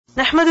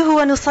نحمده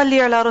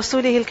ونصلي على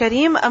رسوله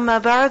الكريم أما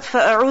بعد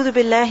فأعوذ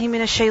بالله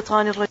من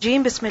الشيطان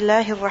الرجيم بسم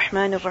الله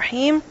الرحمن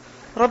الرحيم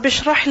رب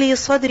اشرح لي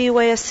صدري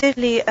ويسر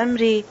لي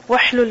أمري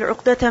واحلل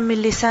عقدة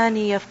من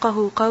لساني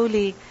يفقه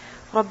قولي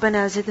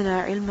ربنا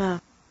زدنا علما.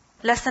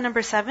 Lesson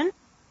number 7,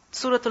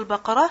 Surah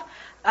Al-Baqarah,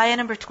 ayah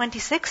number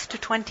 26 to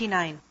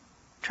 29.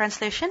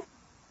 Translation: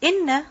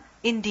 Inna,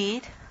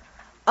 indeed,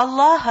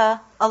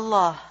 Allah,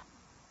 Allah,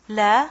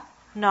 la,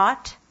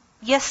 not,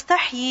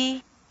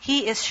 yastahyi,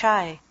 he is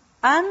shy,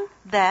 an,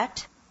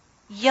 that,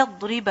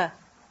 yadriba,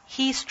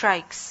 he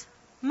strikes,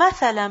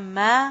 mathalan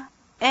ma,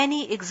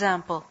 any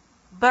example,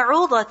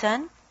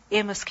 ba'udatan,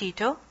 a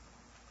mosquito,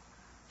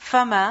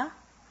 fama,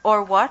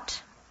 or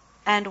what,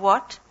 and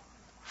what,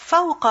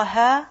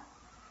 fawqaha,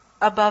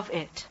 above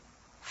it,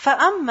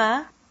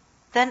 fa'amma,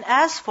 then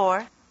as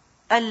for,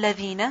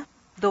 alladhina,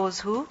 those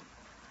who,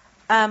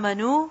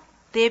 amanu,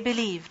 they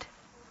believed,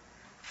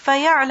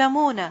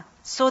 faya'lamuna,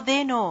 so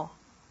they know,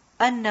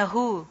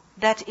 annahu,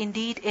 that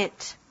indeed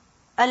it,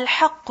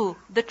 al-haqqu,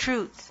 the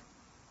truth,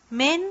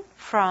 min,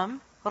 from,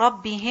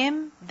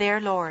 rabbihim, their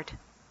Lord,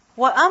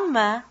 wa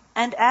amma,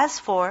 and as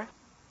for,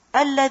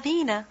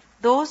 alladhina,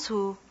 those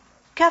who,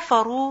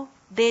 kafaru,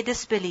 they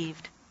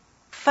disbelieved,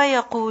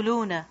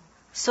 fayaquluna,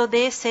 so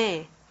they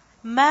say,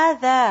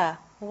 ماذا,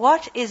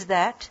 what is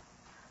that,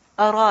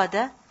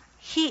 arada,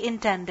 he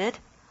intended,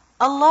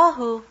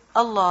 Allahu,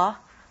 Allah,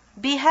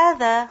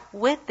 bihada,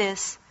 with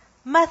this,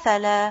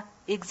 mathala,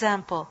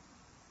 example,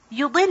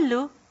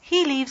 yudillu,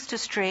 he leaves to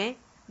stray,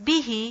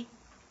 bihi,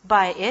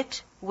 by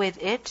it,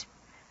 with it,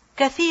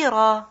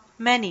 kathira,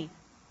 many,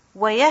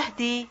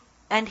 wayahdi,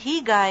 and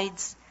he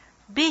guides,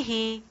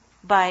 bihi,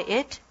 by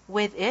it,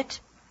 with it,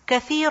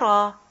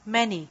 kathira,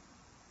 many,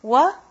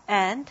 wa,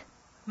 and,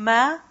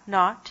 ma,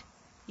 not,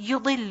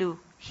 yudillu,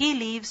 he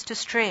leaves to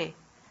stray,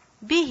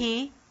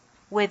 bihi,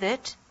 with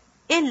it,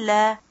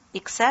 illa,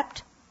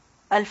 except,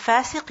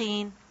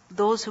 al-fasiqeen,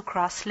 those who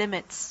cross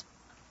limits.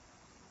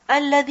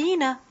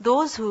 Alladhina,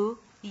 those who,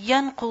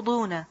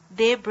 yanquduna,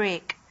 they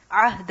break,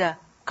 ahda,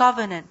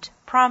 covenant,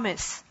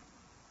 promise,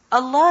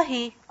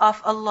 Allahi,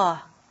 of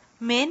Allah,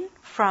 min,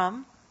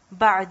 from,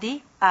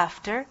 ba'di,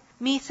 after,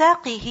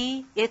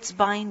 mithaqihi, its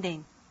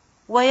binding,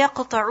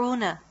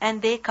 wayaqta'una,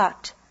 and they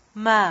cut,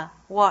 ma,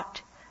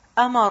 what,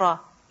 amara,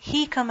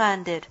 he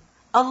commanded,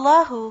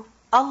 Allahu,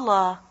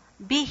 Allah,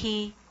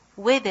 bihi,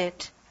 with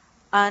it,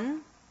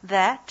 an,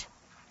 that,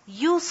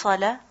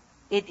 yusala,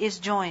 it is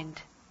joined,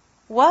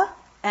 wa,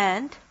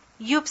 and,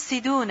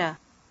 yubsiduna,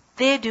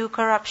 they do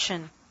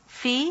corruption,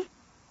 fi,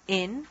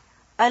 in,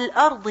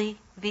 al-ardi,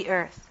 the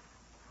earth,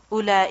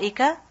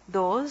 ulaika,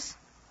 those,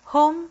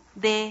 hum,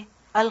 they,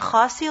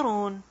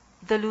 al-khasirun,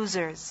 the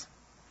losers.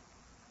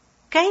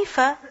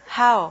 Kayfa,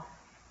 how,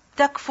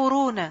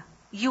 takfuruna,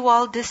 you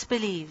all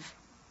disbelieve,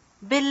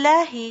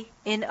 billahi,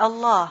 in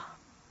Allah,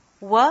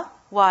 wa,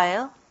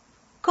 while,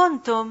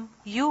 kuntum,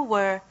 you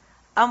were,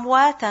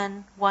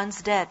 amwatan,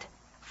 once dead,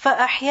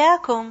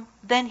 فَأَحْيَاكُمْ,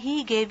 then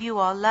he gave you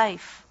all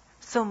life,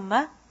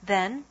 ثُمَّ,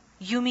 then,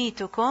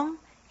 yumitukum,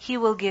 he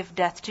will give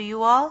death to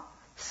you all,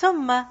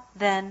 ثُمَّ,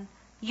 then,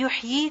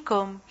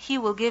 yuhyikum, he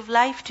will give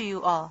life to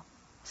you all,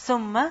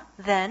 ثُمَّ,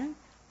 then,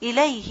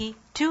 ilayhi,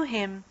 to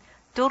him,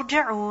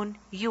 turja'un,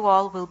 you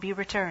all will be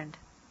returned.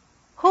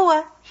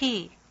 Huwa,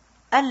 he,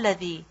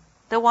 alladhi,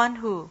 the one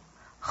who,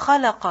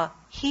 khalaqa,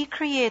 he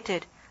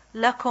created,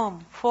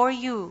 lakum, for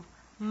you,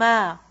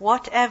 ma,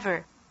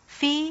 whatever,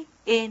 fi,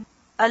 in,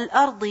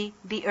 al-ardi,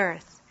 the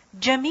earth,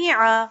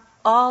 jami'a,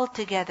 all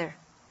together.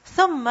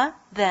 Thumma,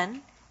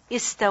 then,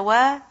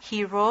 istawa,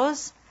 he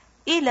rose,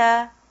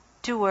 ila,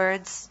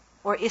 towards,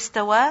 or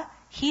istawa,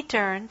 he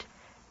turned,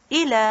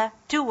 ila,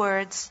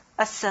 towards,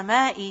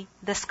 as-sama'i,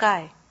 the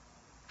sky.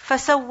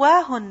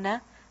 Fasawwahunna,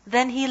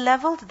 then he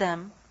leveled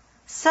them,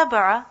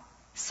 sab'a,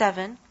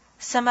 7,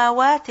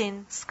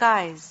 samawatin,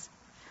 skies.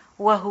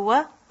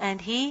 Wahuwa,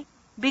 and he,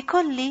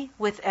 bikulli,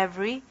 with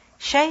every,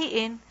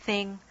 shay'in,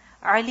 thing,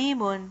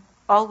 alimun,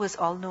 always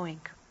all-knowing.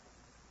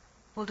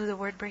 We'll do the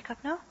word breakup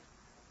now.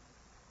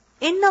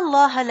 Inna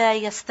Allah la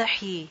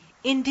yastahyi.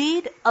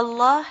 Indeed,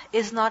 Allah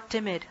is not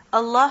timid.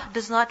 Allah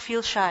does not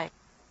feel shy.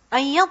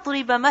 An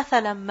yadriba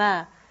mathalan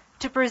ma.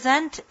 To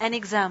present an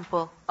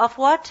example. Of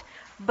what?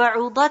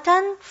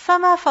 Ba'udatan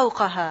fama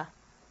fawqaha.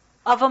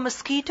 Of a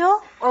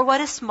mosquito, or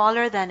what is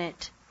smaller than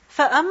it.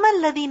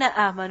 فَأَمَّا الَّذِينَ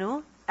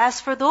آمَنُوا, as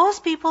for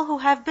those people who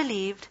have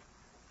believed,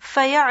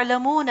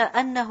 فَيَعْلَمُونَ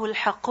أَنَّهُ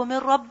الْحَقُّ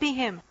مِنْ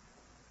رَبِّهِمْ,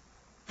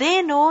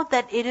 they know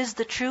that it is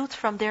the truth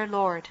from their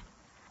Lord.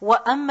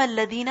 وَأَمَّا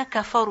الَّذِينَ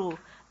كَفَرُوا,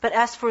 but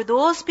as for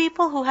those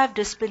people who have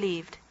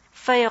disbelieved,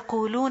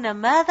 فَيَقُولُونَ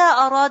مَاذَا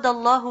أَرَادَ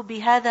اللَّهُ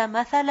بِهَذَا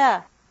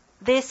مَثَلًا,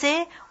 they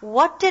say,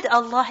 what did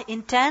Allah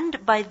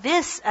intend by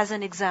this as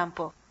an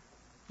example?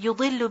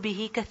 يُضِلُّ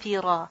بِهِ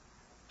كَثِيرًا,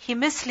 he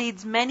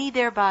misleads many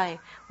thereby,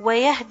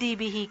 وَيَهْدِي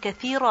بِهِ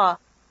كَثِيرًا,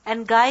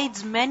 and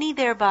guides many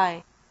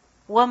thereby,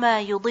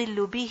 وَمَا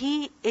يُضِلُّ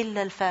بِهِ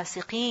إِلَّا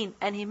الْفَاسِقِينَ,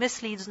 and he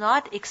misleads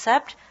not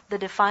except the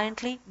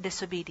defiantly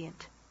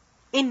disobedient.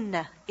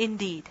 Inna,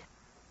 indeed,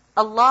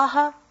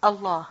 Allah,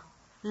 Allah,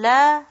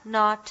 La,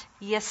 not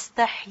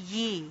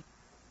yastahyi.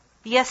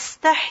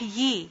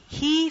 Yastahyi.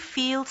 He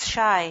feels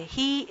shy.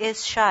 He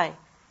is shy.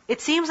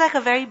 It seems like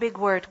a very big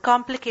word,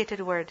 complicated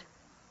word.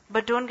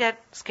 But don't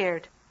get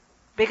scared.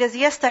 Because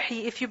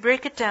yastahi, if you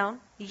break it down,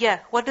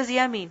 what does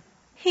ya mean?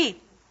 He.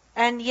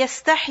 And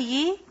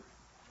yastahyi,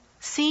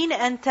 seen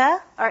and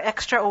ta are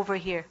extra over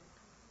here.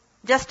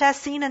 Just as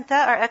seen and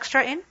ta are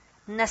extra in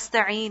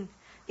nasta'een,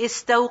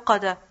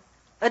 istawqada,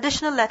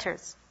 additional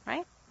letters,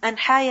 right? And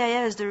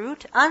hayaya is the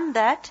root. And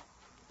that,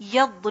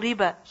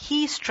 yadriba,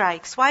 he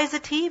strikes. Why is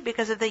it he?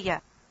 Because of the ya.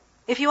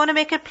 If you want to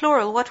make it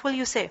plural, what will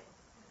you say?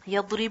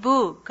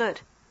 Yadribu, good.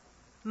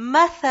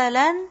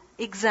 Mathalan,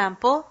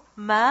 example,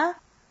 ma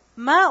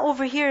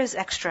over here is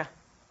extra.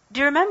 Do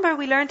you remember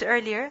we learned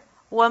earlier?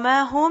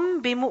 وَمَا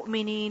هُمْ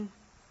بِمُؤْمِنِينَ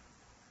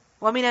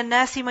وَمِنَ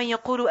النَّاسِ مَنْ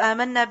يَقُولُ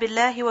آمَنَّا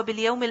بِاللَّهِ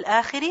وَبِالْيَوْمِ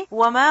الْآخِرِ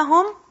وَمَا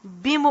هُمْ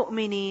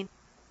بِمُؤْمِنِينَ.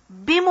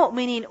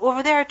 بِمُؤْمِنِينَ.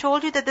 Over there I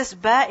told you that this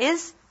ba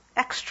is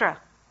extra.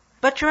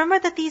 But remember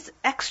that these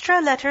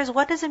extra letters,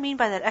 what does it mean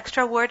by that?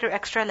 Extra word or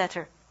extra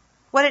letter?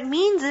 What it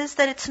means is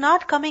that it's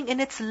not coming in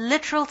its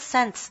literal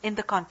sense in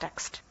the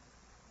context.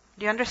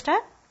 Do you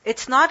understand?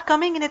 It's not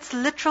coming in its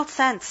literal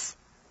sense.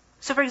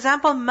 So for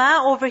example,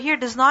 ma over here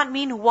does not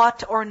mean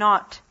what or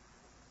not.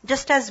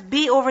 Just as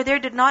be over there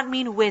did not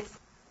mean with.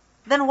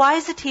 Then why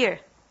is it here?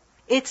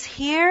 It's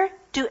here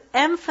to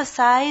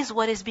emphasize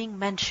what is being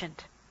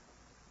mentioned.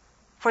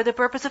 For the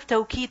purpose of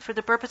tawqeed, for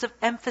the purpose of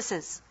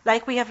emphasis.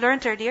 Like we have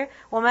learned earlier,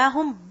 وَمَا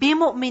هُمْ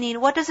بِمُؤْمِنِينَ.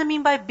 What does it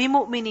mean by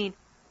بِمُؤْمِنِينَ?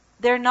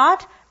 They're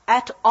not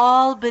at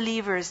all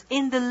believers,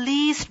 in the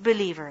least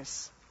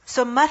believers.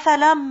 So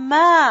مَثَلًا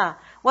مَا.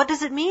 What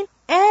does it mean?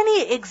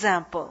 Any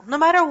example, no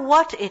matter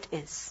what it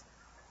is.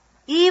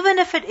 Even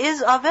if it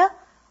is of a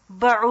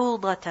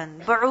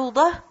ba'udatan.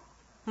 Ba'udah,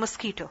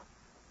 mosquito.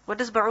 What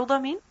does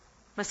ba'udah mean?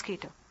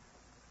 Mosquito.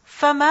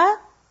 Fama,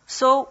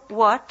 so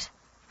what?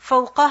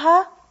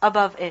 Fawqaha,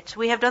 above it.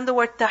 We have done the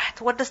word taht.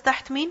 What does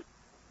taht mean?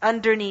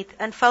 Underneath.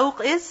 And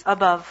fawq is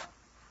above.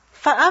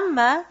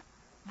 Fa'amma,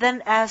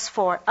 then as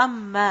for.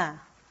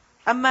 Amma.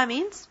 Amma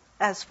means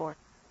as for.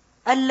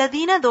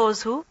 Alladina,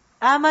 those who.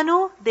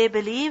 Amanu, they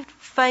believed.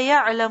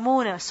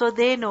 Faya'lamuna, so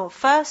they know.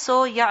 Fa,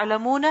 so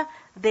ya'lamuna,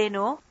 they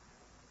know.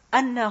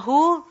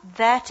 Annahu,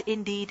 that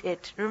indeed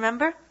it.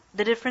 Remember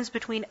the difference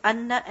between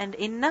anna and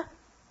inna?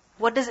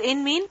 What does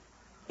in mean?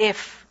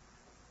 If.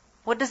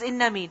 What does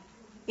inna mean?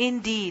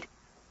 Indeed.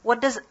 What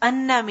does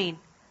anna mean?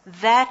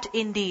 That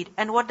indeed.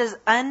 And what does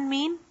an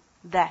mean?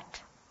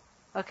 That.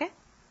 Okay?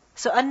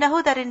 So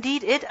annahu, that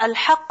indeed it,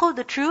 al-haqqu,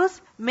 the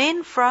truth,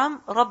 min, from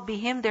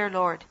rabbihim, their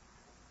Lord.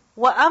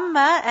 Wa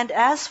amma, and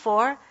as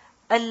for,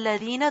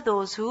 alladina,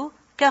 those who,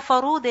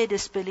 kafaru, they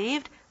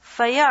disbelieved,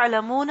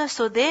 faya'lamuna,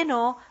 so they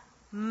know,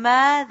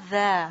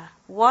 ماذا,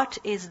 what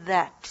is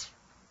that?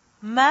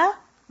 Ma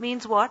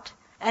means what?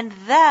 And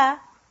tha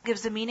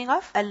gives the meaning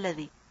of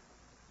الذي.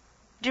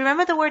 Do you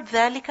remember the word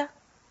ذلك?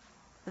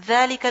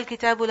 ذلك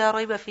الكتاب لا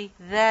ريب فيه.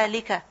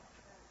 ذلك.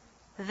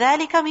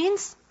 ذلك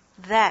means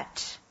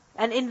that.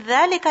 And in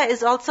ذلك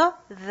is also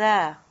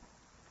tha.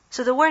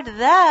 So the word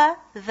tha,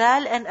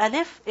 dhal and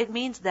alif, it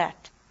means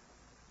that.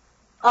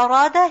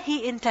 Arada,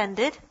 he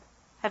intended.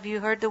 Have you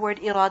heard the word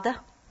irada?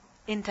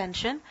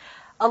 Intention.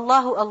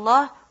 Allahu,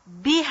 Allah,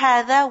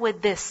 bihada,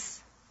 with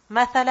this.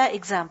 Mathala,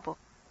 example.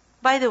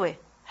 By the way,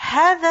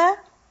 hada,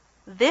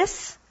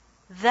 this,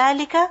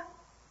 dhalika,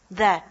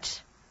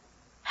 that.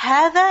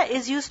 Hada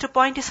is used to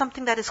point to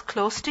something that is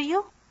close to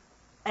you,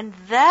 and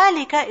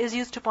dhalika is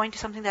used to point to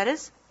something that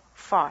is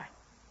far.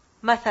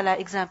 Mathala,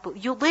 example.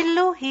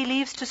 Yudillu, he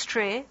leaves to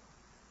stray.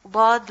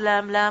 Dad,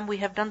 lam, we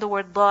have done the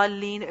word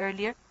dallin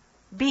earlier.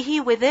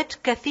 Bihi, with it,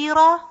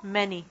 kathira,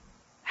 many.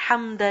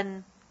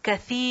 Hamdan,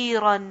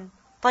 kathiran,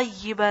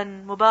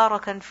 طيبا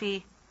مباركا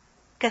فيه.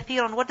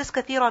 كثيرا, what does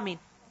كثيرا mean?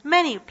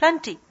 Many,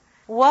 plenty.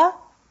 Wa,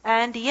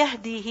 and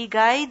يهدي, he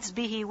guides,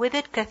 bihi, with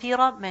it,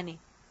 كثيرا, many.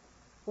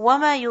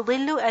 وما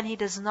يضل, and he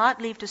does not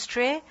leave to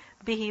stray,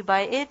 bihi,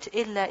 by it,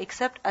 إلا,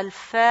 except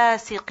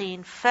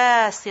الفاسقين.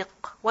 فاسق.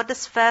 What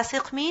does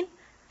فاسق mean?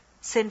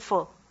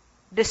 Sinful,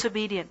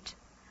 disobedient.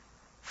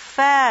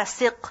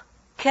 فاسق,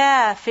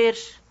 كافر.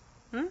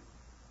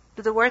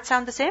 Do the words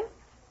sound the same?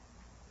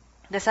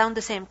 They sound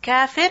the same.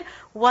 Kafir,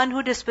 one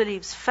who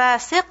disbelieves.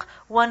 Fasiq,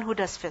 one who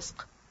does fisq.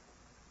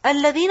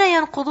 الَّذِينَ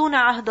يَنْقُضُونَ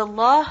عَهْدَ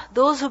اللَّهِ,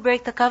 those who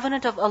break the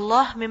covenant of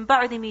Allah مِنْ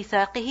بَعْدِ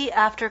مِيثَاقِهِ,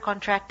 after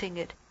contracting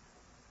it.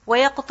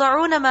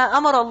 وَيَقْطَعُونَ مَا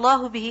أَمَرَ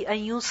اللَّهُ بِهِ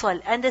أَنْ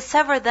يُوصَلْ, and they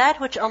sever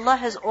that which Allah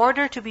has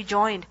ordered to be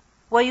joined.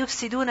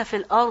 وَيُفْسِدُونَ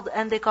فِي الْأَرْضِ,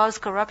 and they cause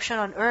corruption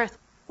on earth.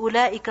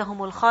 أُولَئِكَ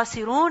هُمُ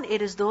الْخَاسِرُونَ,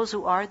 it is those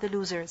who are the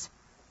losers.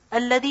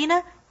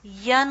 الَّذِينَ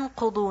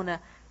يَنْقُضُونَ.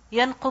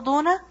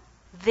 يَنْقُضُونَ,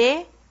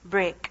 they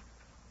break.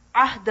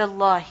 عهد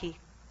الله,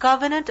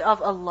 covenant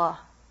of Allah.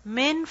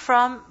 Min,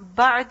 from,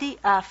 ba'di,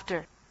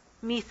 after.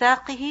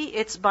 Mithaqihi,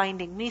 its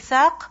binding.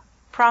 Mithaq,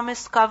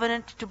 promise,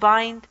 covenant, to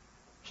bind.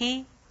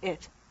 He,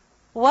 it.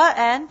 Wa,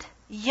 and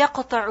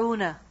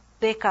yaqta'una,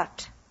 they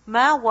cut.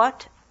 Ma,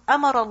 what?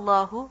 Amar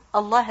Allahu,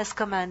 Allah has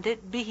commanded,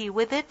 bihi,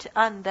 with it,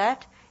 and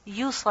that,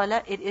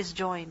 yusala, it is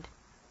joined.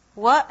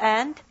 Wa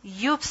and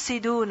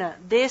yufsiduna,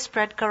 they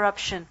spread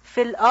corruption.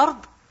 Fil ard,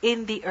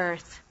 in the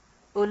earth.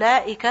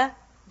 Ulaika,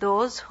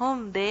 those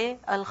whom they,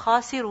 al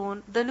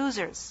khasirun, the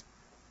losers.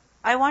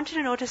 I want you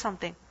to notice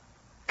something.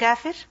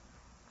 Kafir,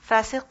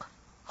 fasiq,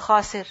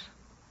 khasir.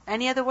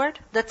 Any other word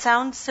that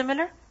sounds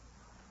similar?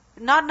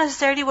 Not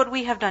necessarily what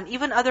we have done,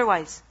 even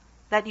otherwise,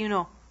 that you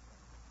know.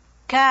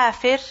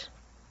 Kafir,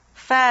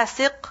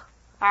 fasiq,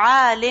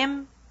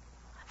 alim,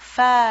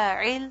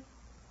 fa'il,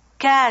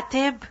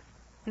 katib,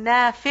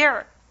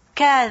 nafi',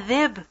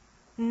 kadhib,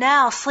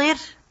 nasir,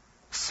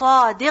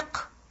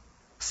 sadiq,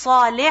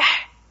 salih,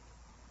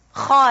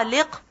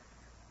 khaliq,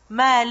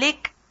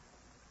 malik,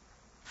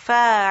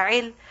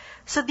 fa'il.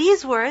 So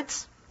these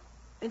words,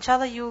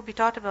 inshallah, you will be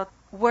taught about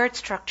word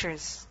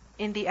structures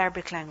in the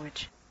Arabic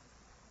language.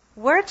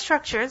 Word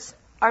structures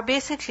are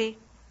basically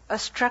a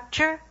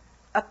structure,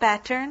 a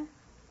pattern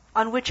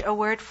on which a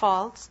word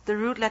falls, the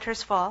root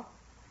letters fall,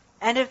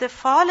 and if they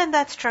fall in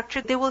that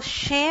structure, they will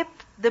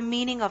shape the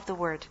meaning of the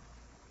word.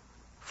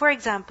 For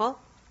example,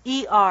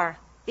 ER.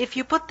 If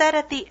you put that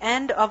at the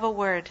end of a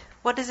word,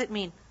 what does it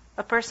mean?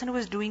 A person who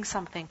is doing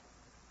something.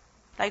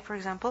 Like for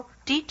example,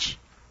 teach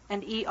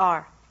and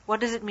ER.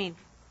 What does it mean?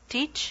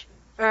 Teach,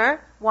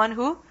 one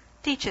who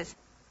teaches.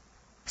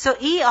 So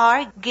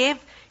ER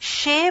gave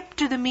shape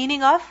to the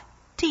meaning of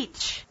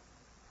teach.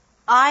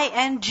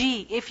 ING,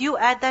 if you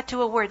add that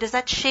to a word, does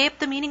that shape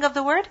the meaning of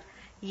the word?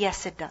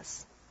 Yes, it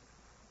does.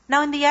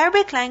 Now in the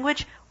Arabic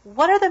language,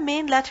 what are the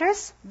main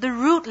letters? The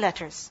root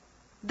letters.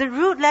 The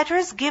root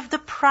letters give the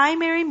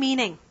primary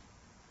meaning.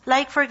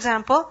 Like for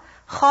example,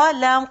 kha,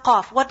 lam,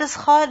 qaf. What does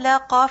kha, la,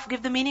 qaf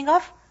give the meaning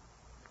of?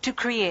 To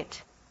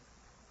create.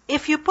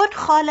 If you put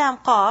kha, lam,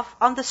 qaf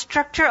on the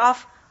structure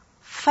of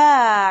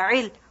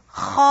fa'il,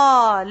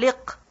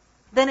 khaliq,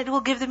 then it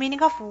will give the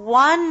meaning of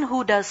one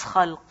who does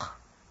khalq.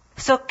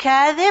 So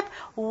kadhib,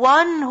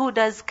 one who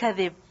does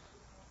kadhib.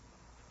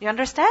 You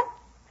understand?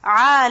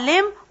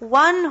 Alim,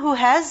 one who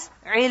has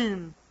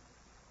ilm.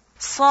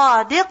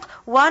 Sadiq,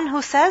 one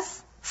who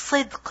says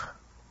sidq.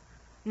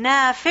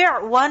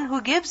 Nafi', one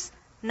who gives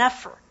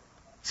nafr.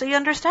 So you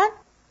understand?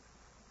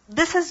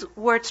 This is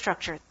word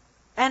structure.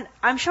 And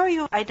I'm sure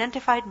you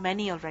identified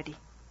many already.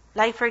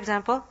 Like for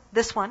example,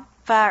 this one,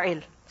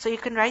 fa'il. So you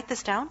can write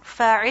this down.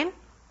 Fa'il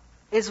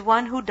is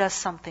one who does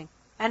something.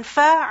 And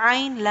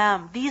fa'ain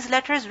lam, these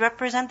letters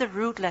represent the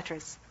root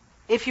letters.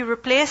 If you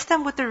replace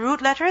them with the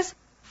root letters,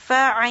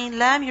 fa'ain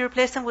lam, you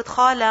replace them with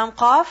kha, lam,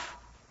 qaf,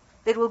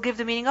 it will give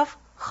the meaning of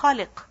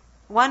khaliq,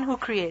 one who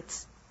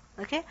creates.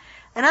 Okay?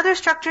 Another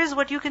structure is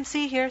what you can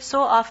see here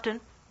so often.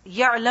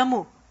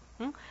 Ya'lamu,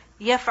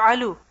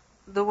 yaf'alu,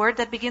 the word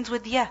that begins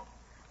with ya.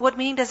 What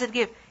meaning does it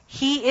give?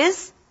 He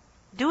is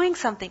doing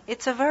something.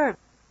 It's a verb.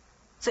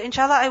 So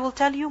inshallah, I will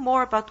tell you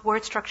more about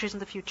word structures in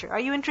the future. Are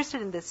you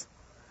interested in this?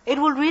 It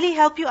will really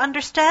help you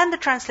understand the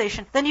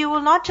translation. Then you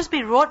will not just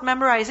be rote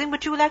memorizing,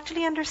 but you will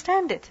actually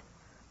understand it.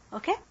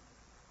 Okay?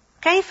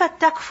 كَيْفَ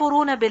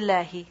تَكْفُرُونَ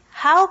بِاللَّهِ,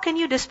 how can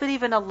you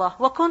disbelieve in Allah?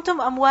 وَكُنْتُمْ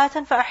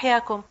أَمْوَاتًا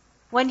فَأَحْيَاكُمْ,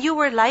 when you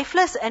were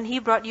lifeless and He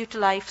brought you to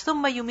life.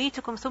 ثُمَّ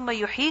يُمِيتُكُمْ ثُمَّ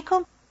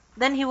يُحْيِيكُمْ,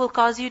 then He will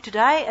cause you to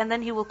die and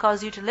then He will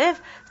cause you to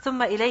live.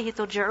 ثُمَّ إِلَيْهِ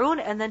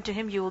تُرْجَعُونَ, and then to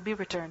Him you will be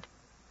returned.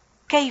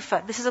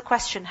 كَيْفَ, this is a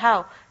question.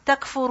 How?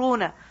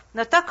 تَكْفُرُونَ.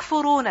 Now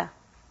تَكْفُرُونَ,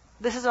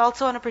 this is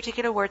also on a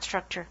particular word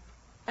structure.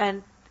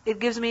 And it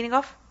gives meaning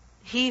of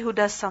he who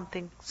does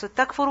something. So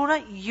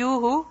takfuruna,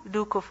 you who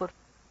do kufr.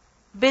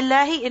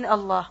 Billahi, in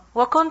Allah.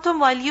 Wa kuntum,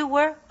 while you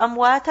were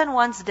amwatan,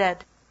 once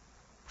dead.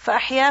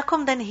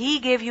 فَأَحْيَاكُمْ, then He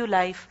gave you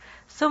life.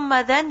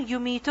 ثُمَّ then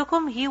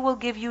يُمِيتُكُمْ, He will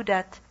give you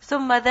death.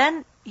 ثُمَّ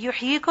then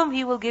يُحْيِيكُمْ,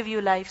 He will give you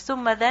life.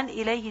 ثُمَّ then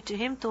إِلَيْهِ, to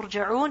Him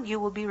تُرْجَعُونَ,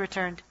 you will be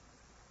returned.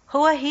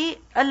 Huwa, He,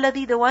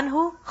 الَّذِي, the one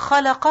who,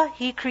 خَلَقَ,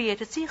 He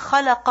created. See,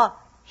 خَلَقَ,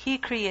 He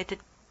created.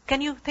 Can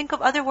you think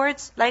of other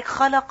words like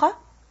خَلَقَ?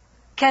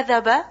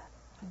 كذب,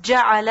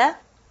 جعل,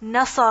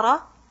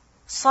 نصر,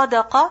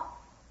 صدق,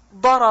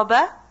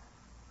 ضرب,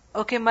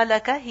 okay,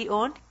 ملك, he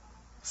owned,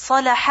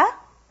 صلح,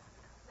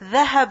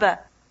 ذهب.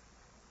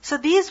 So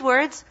these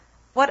words,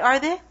 what are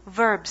they?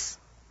 Verbs.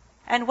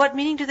 And what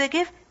meaning do they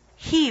give?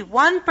 He,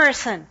 one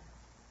person,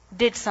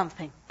 did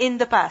something in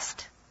the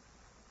past.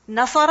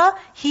 Nasara,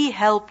 he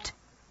helped.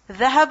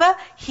 ذهب,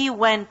 he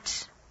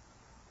went.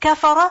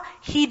 كفر,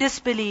 he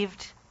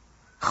disbelieved.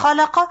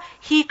 خلق,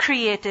 he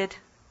created.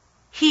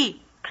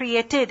 He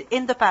created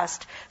in the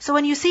past. So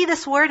when you see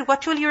this word,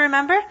 what will you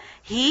remember?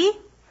 He,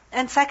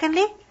 and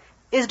secondly,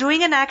 is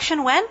doing an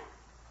action when?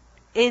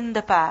 In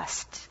the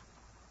past.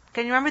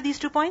 Can you remember these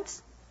 2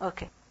 points?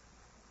 Okay.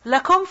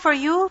 Lakum, for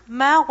you,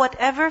 ma,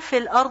 whatever,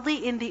 fil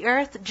ardi, in the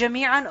earth,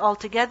 jami'an,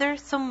 altogether,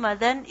 thumma,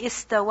 then,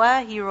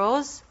 istawa, he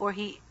rose, or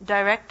he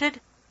directed,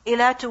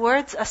 ila,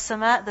 towards,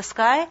 as-sama, the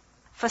sky,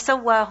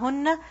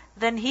 fasawwahunna,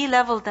 then he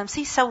leveled them.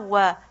 See,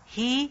 sawwa,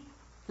 he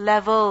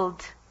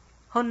leveled,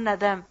 hunna,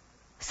 them.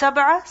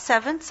 Sab'a,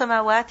 7,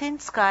 samawatin,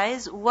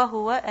 skies,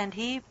 wahuwa, and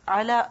He,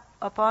 ala,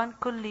 upon,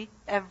 kulli,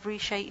 every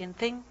shay'in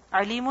thing,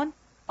 alimun,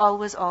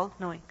 always all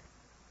knowing.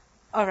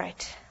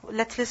 Alright,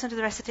 let's listen to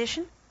the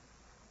recitation.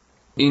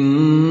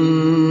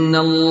 إن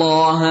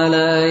الله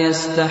لا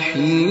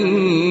يستحيي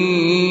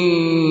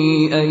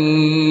أن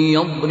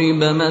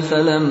يضرب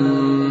مثلا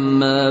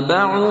ما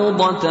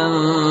بعوضة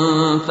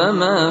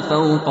فما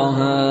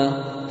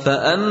فوقها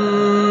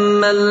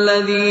فأما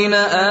الذين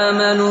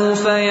آمنوا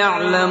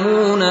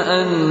فيعلمون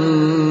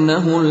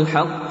أنه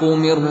الحق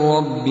من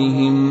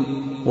ربهم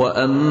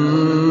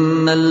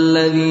وأما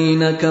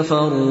الذين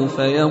كفروا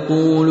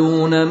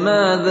فيقولون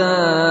ماذا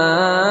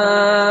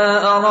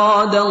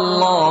أراد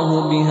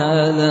الله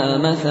بهذا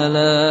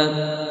مثلا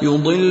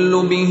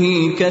يضل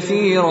به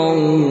كثيرا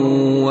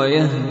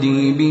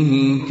ويهدي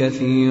به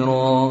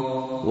كثيرا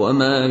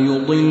وما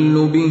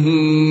يضل به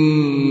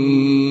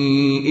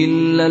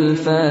إلا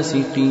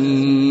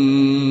الفاسقين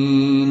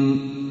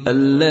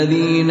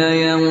الذين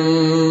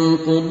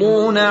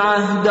ينقضون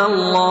عهد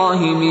الله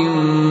من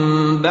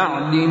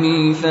بعد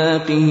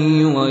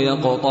ميثاقه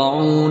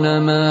ويقطعون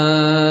ما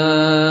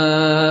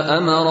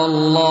أمر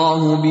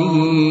الله به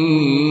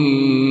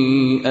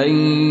أن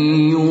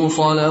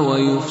يوصل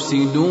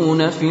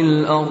ويفسدون في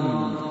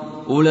الأرض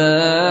أولئك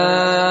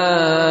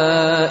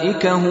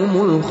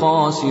هم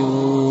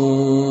الخاسرون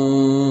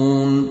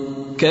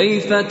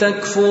كيف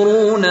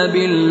تكفرون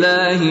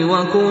بالله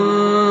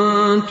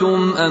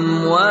وكنتم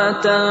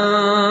أمواتا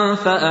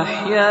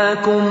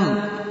فأحياكم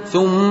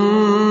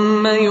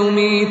ثم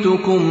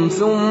يميتكم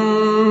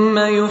ثم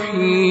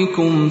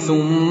يحييكم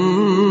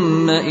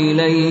ثم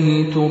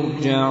إليه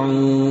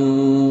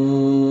ترجعون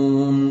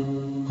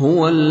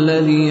هو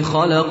الذي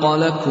خلق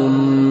لكم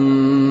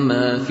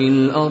ما في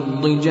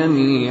الأرض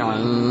جميعا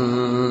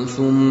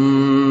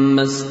ثم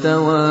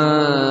استوى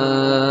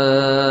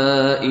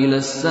إلى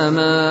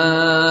السماء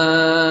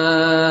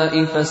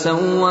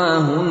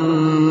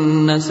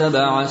فسواهن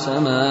 7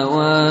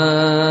 سماوات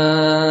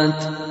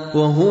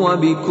وهو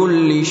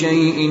بكل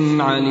شيء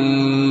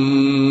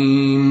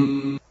عليم